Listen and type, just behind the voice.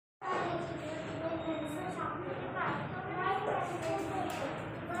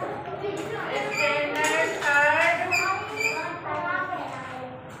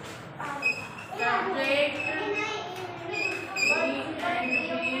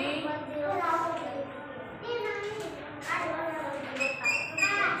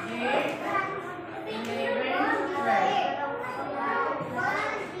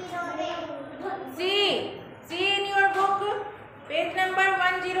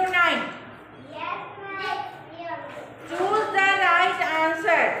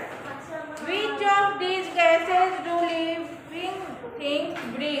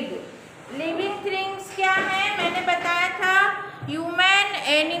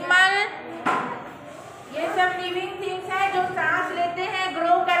सब living things हैं जो सांस लेते हैं,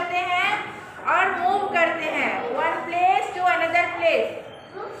 ग्रो करते हैं और मूव करते हैं one place to another place.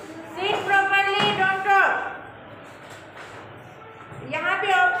 Seat properly, don't talk. यहाँ पे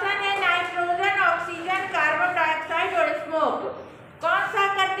ऑप्शन है नाइट्रोजन, ऑक्सीजन, कार्बन डाइऑक्साइड और स्मोक। कौन सा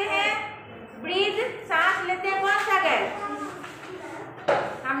करते हैं? ब्रीथ, सांस लेते हैं। कौन सा गैस?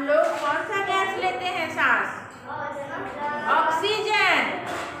 हम लोग कौन सा गैस लेते हैं सांस? Oxygen.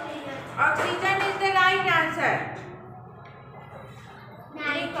 Oxygen is the right answer.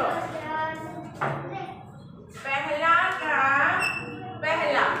 देखो पहला का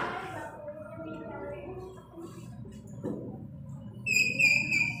पहला।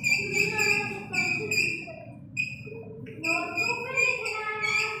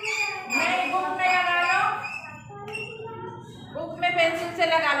 पेंसिल से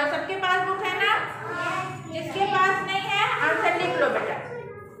लगा लो। सबके पास बुक है ना? जिसके पास नहीं है आंसर लिख लो बेटा।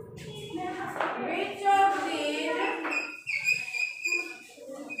 Which of these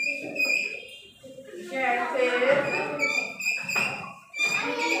gases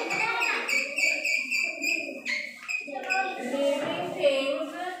living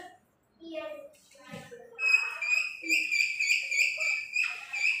things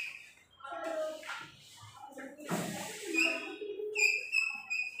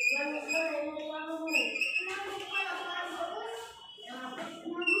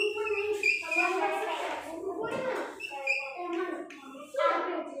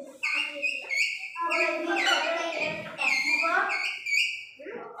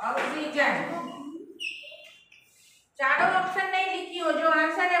oxygen. चारों ऑप्शन नहीं लिखी हो, जो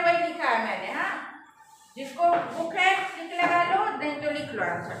आंसर है वही लिखा है मैंने। हाँ, जिसको बुक है टिक लगा लो, नहीं तो लिख लो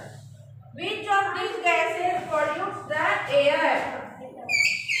answer. Which of these gases pollutes the air?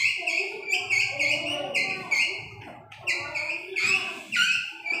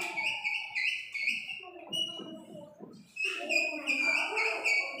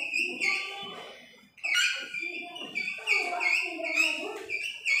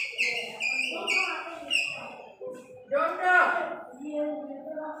 Don't talk.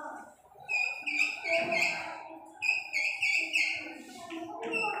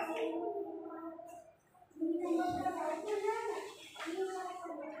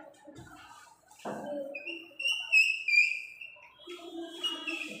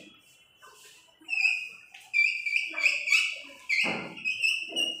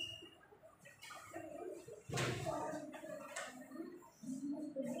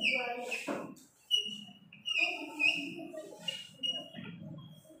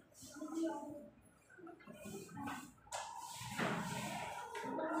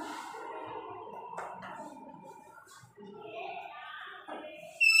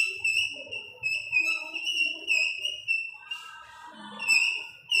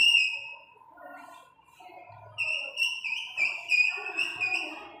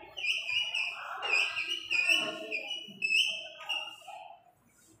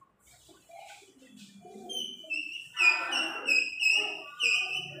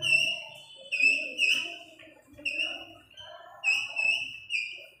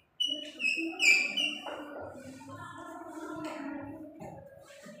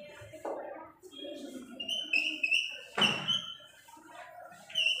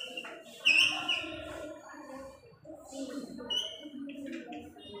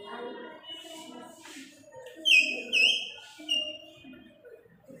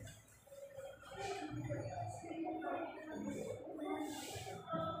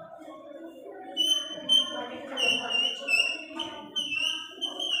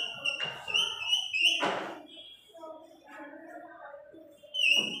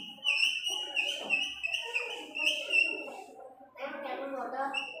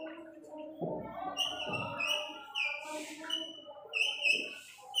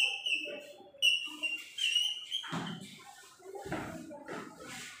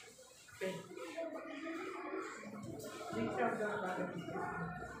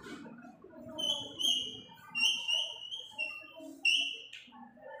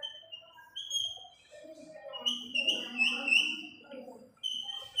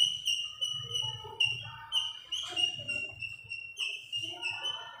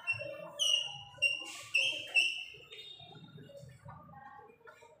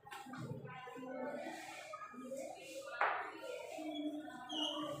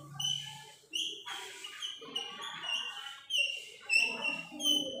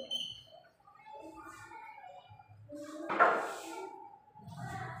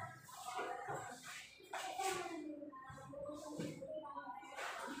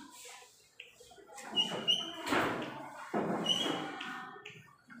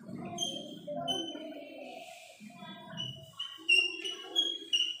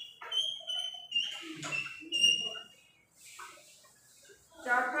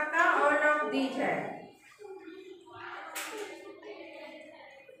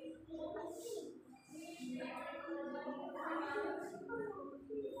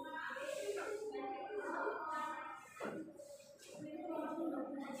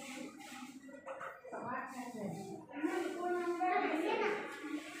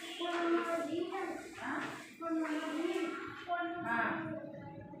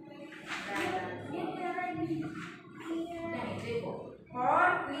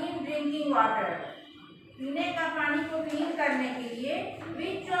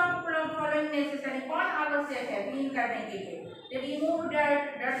 Necessary, कौन आवश्यक है क्लीन करने के लिए? तो रिमूव डर्ट,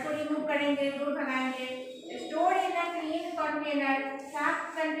 डर्ट को रिमूव करेंगे, दूर भगाएंगे। Store in a clean container, साफ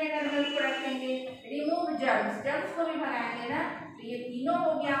कंटेनर में उसको रखेंगे। रिमूव जर्म्स, जर्म्स को भी भगाएंगे ना। तो ये तीनों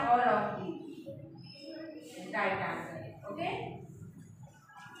हो गया all of the, right answer. Okay,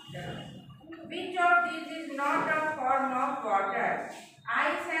 which of this is not a form of water?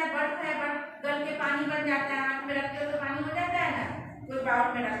 Ice है, बर्फ है, बर्फ गल के पानी बन जाता है, हाथ में रखते हो तो पानी हो जाता है ना, कोई बाउल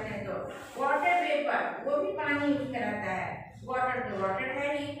में रखते हैं तो। वाटर वेपर, वो भी पानी उसमें रहता है। वाटर तो वाटर है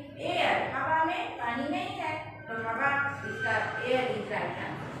ही। एयर, हवा में पानी नहीं है, तो हवा इसका air is right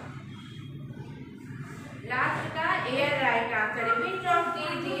answer. Last का एयर राइट आंसर है। Which of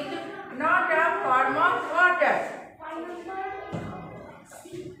these is not a form of water?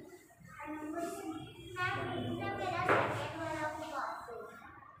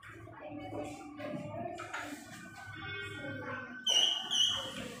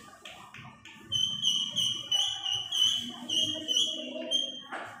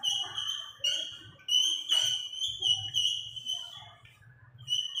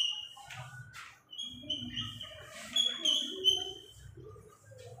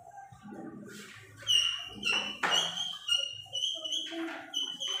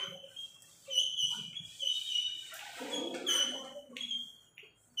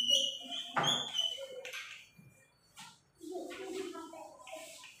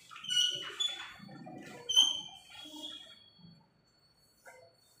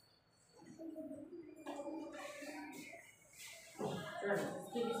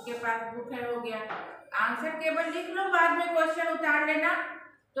 इसके पास बुक है, हो गया। आंसर केवल लिख लो, बाद में क्वेश्चन उतार लेना,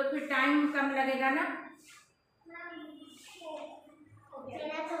 तो फिर टाइम कम लगेगा ना।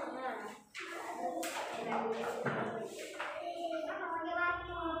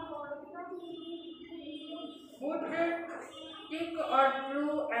 पुट टिक और ट्रू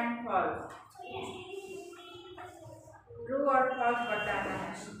एंड फॉल्स, ट्रू और फॉल्स बताना है।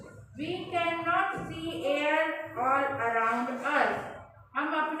 We can not C air all around us,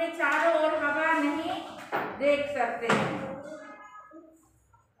 हम अपने चारों ओर हवा नहीं देख सकते हैं।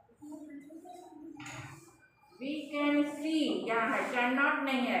 वी कैन सी, यहाँ है, कैन नॉट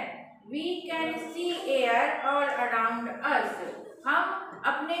नहीं है। We can see air all around us, हम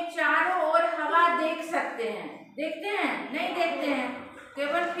अपने चारों ओर हवा देख सकते हैं। देखते हैं? नहीं देखते हैं,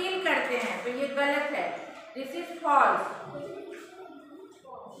 केवल फील करते हैं, तो ये गलत है। This is false.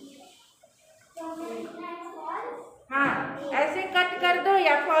 हाँ, ऐसे कट कर दो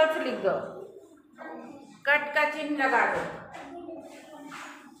या फॉल्स लिख दो, कट का चिन्ह लगा दो।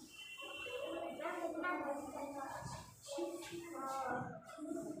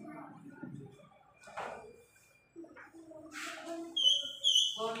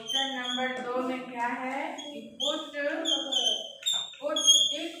 क्वेश्चन नंबर 2 में क्या है कि पुट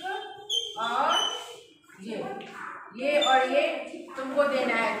टिक और ये और ये तुमको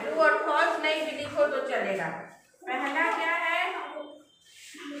देना है। ट्रू और फॉल्स नहीं भी लिखो तो चलेगा। पहला क्या है?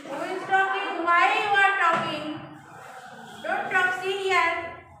 Who is talking? Why you are talking? Don't talk, see here.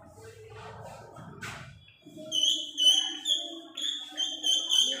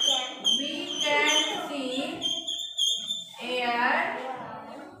 We can see air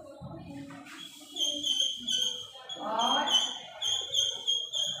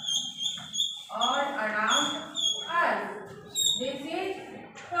all around us. This is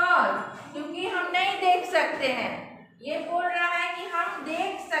false, क्योंकि हम नहीं देख सकते हैं। ये बोल रहा है कि हम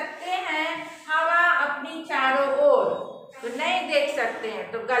देख सकते हैं हवा अपनी चारों ओर, तो नहीं देख सकते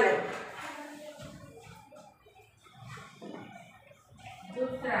हैं, तो गलत।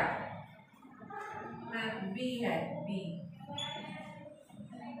 दूसरा बी है, B.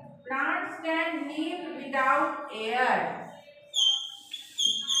 Plants can leave without air,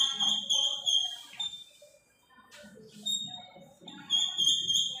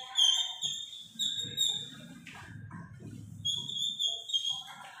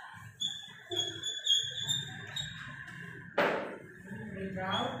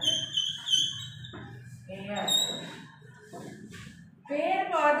 पेड़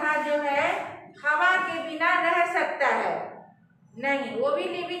पौधा जो है हवा के बिना रह सकता है? नहीं, वो भी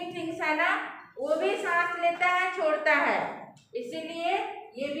लिविंग थिंग्स है ना, वो भी सांस लेता है, छोड़ता है, इसीलिए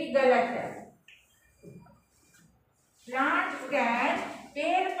ये भी गलत है। प्लांट्स कैन,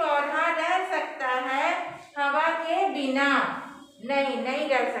 पेड़ पौधा रह सकता है हवा के बिना, नहीं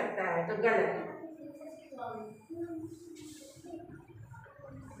रह सकता है, तो गलत है।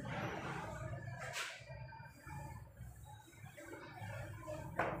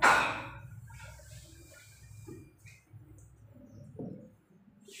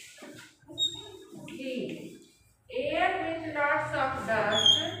 Air with lots of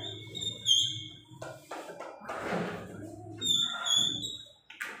dust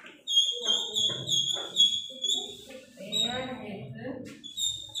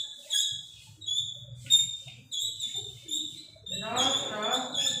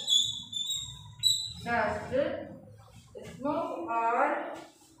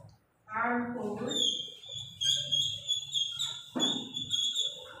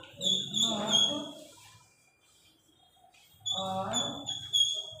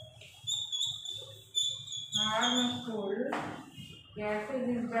harmful gases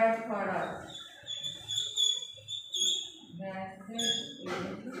is bad for us. Gases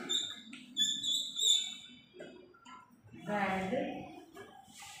is bad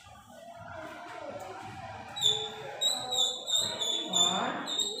for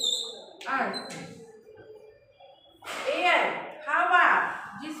us. Air, हवा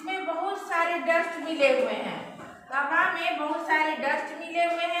जिसमें बहुत सारे डस्ट मिले हुए हैं, हवा में बहुत सारे डस्ट मिले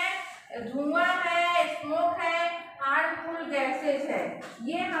हुए हैं, धुआं है, स्मोक है, हार्मफुल गैसेस है,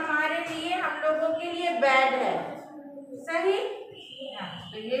 ये हमारे लिए, हम लोगों के लिए बैड है। सही?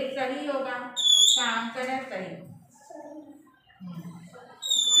 तो ये सही होगा, इसका आंसर है सही।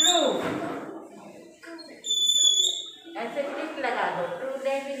 ट्रू, ऐसे टिक लगा दो, ट्रू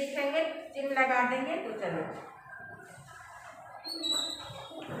नहीं भी लिखेंगे चिन्ह लगा देंगे तो चलो।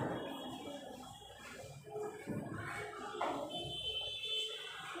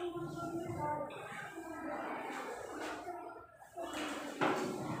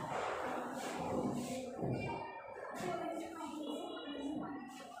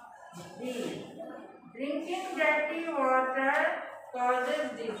 Drinking dirty water causes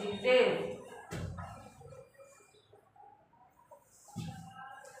diseases.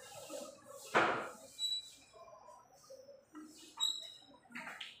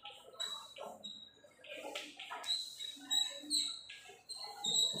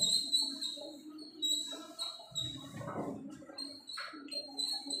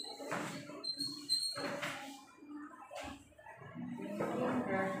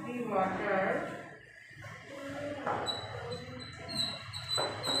 Dirty water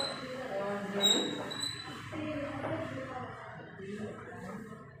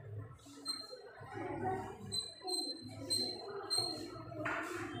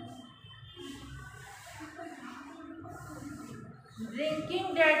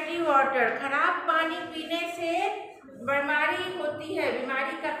drinking dirty water, खराब पानी पीने से बीमारी होती है,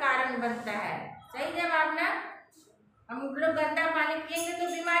 बीमारी का कारण बनता है। सही जवाब ना? हम लोग गंदा पानी पिएंगे तो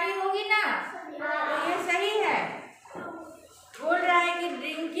बीमारी होगी ना, तो ये सही है। बोल रहा है कि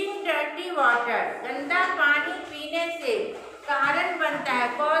ड्रिंकिंग डर्टी वाटर, गंदा पानी पीने से कारण बनता है,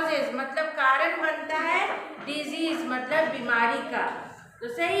 कॉजेज मतलब कारण बनता है, डिजीज मतलब बीमारी का,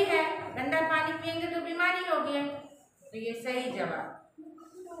 तो सही है। गंदा पानी पिएंगे तो बीमारी होगी, तो ये सही जवाब।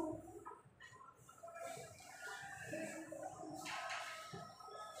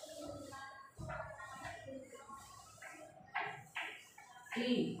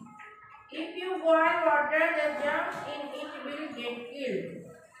 If you boil water, the germs in it will get killed.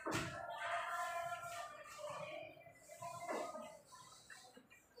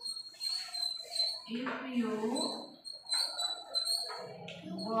 If you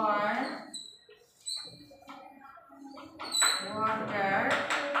boil water,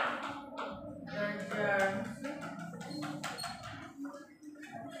 the germs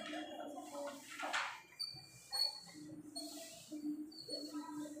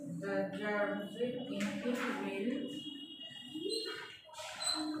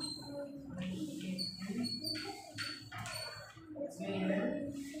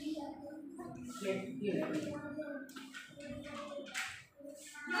in it will get killed.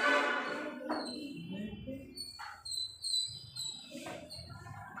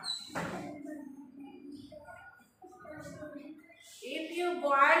 If you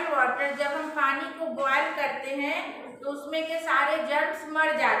boil water, जब हम पानी को बॉयल करते हैं तो उसमें के सारे जर्म्स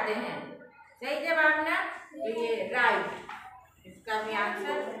मर जाते हैं। सही जवाब ना? तो ये राइट, इसका भी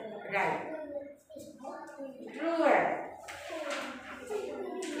आंसर राइट, ट्रू है।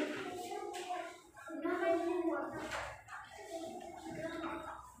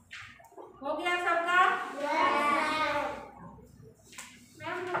 हो गया सबका?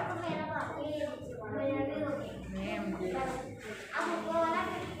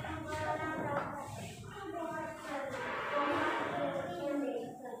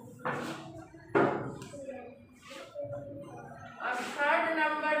 अब थर्ड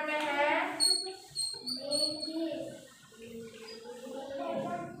नंबर में है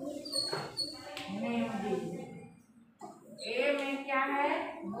ए में क्या है?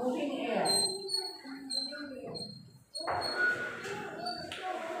 Moving air.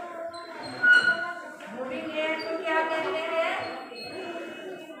 मूविंग एयर को क्या कहते हैं?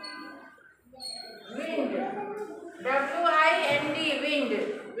 विंड, WIND, विंड,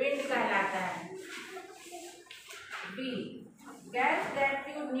 विंड कहलाता है। B, gas that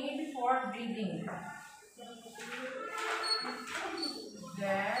you need for breathing,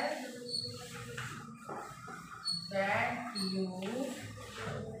 gas that you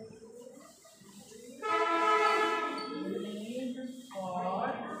need for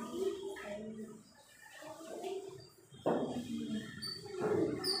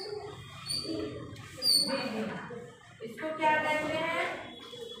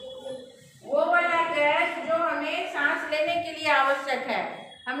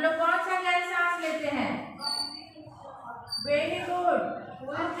हम लोग कौन सा गैस सांस लेते हैं? वेरी गुड,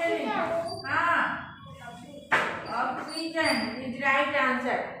 हाँ, oxygen is right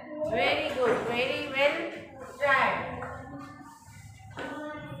answer. Very good, very well tried.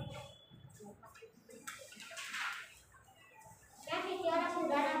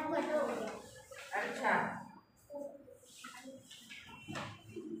 अच्छा,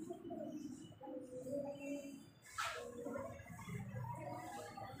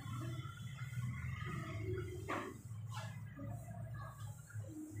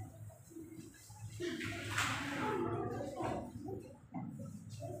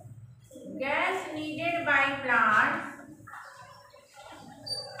 gas needed by plants,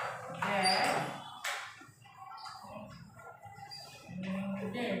 gas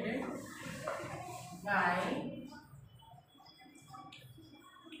needed by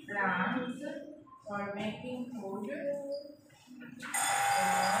plants for making food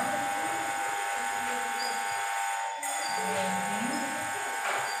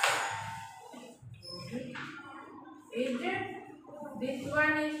is this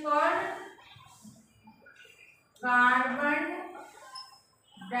one is called carbon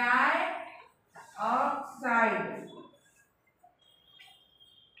dioxide.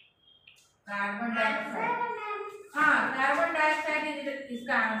 Carbon dioxide, हाँ, carbon dioxide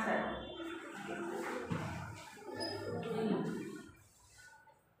इसका answer.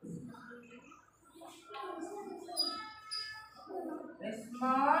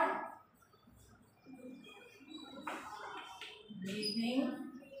 Small breathing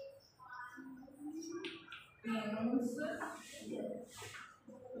things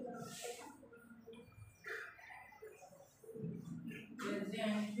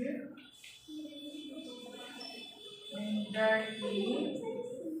present in dirty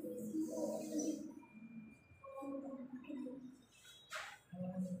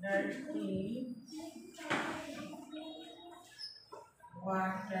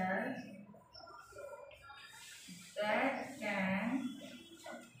water that can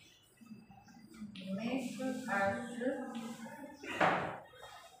make us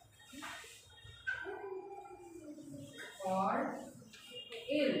fall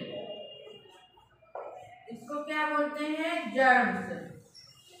ill. इसको क्या बोलते हैं? Germs.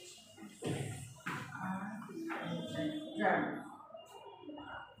 Germs.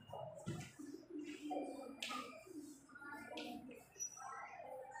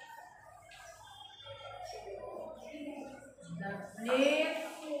 The place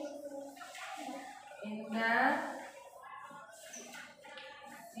in the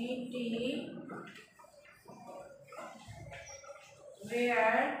city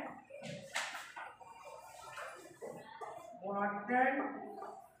where water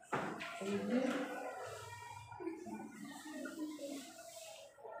is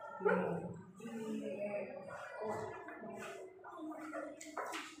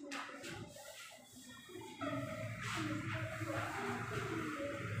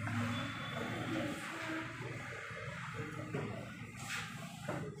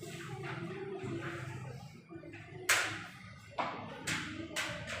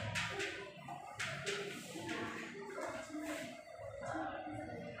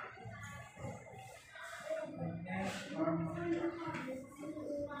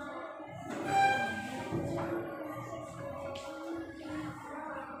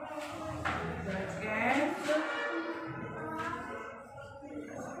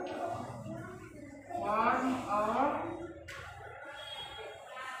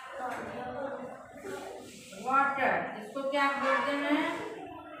water. इसको क्या बोलते हैं?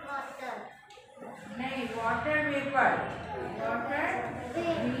 वाटर नहीं, वाटर वेपर। Water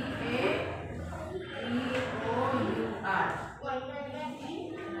VAPOUR।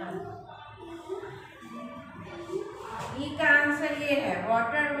 ई का आंसर ये है,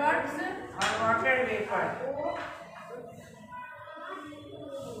 वाटर वर्क्स और वाटर वेपर।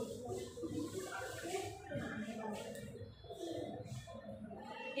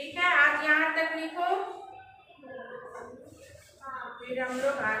 ठीक है, आज यहाँ तक लिखो, फिर हम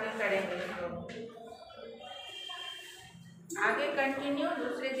लोग आगे करेंगे। इसको आगे कंटिन्यू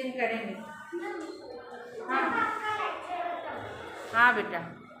दूसरे दिन करेंगे। हाँ हाँ बेटा।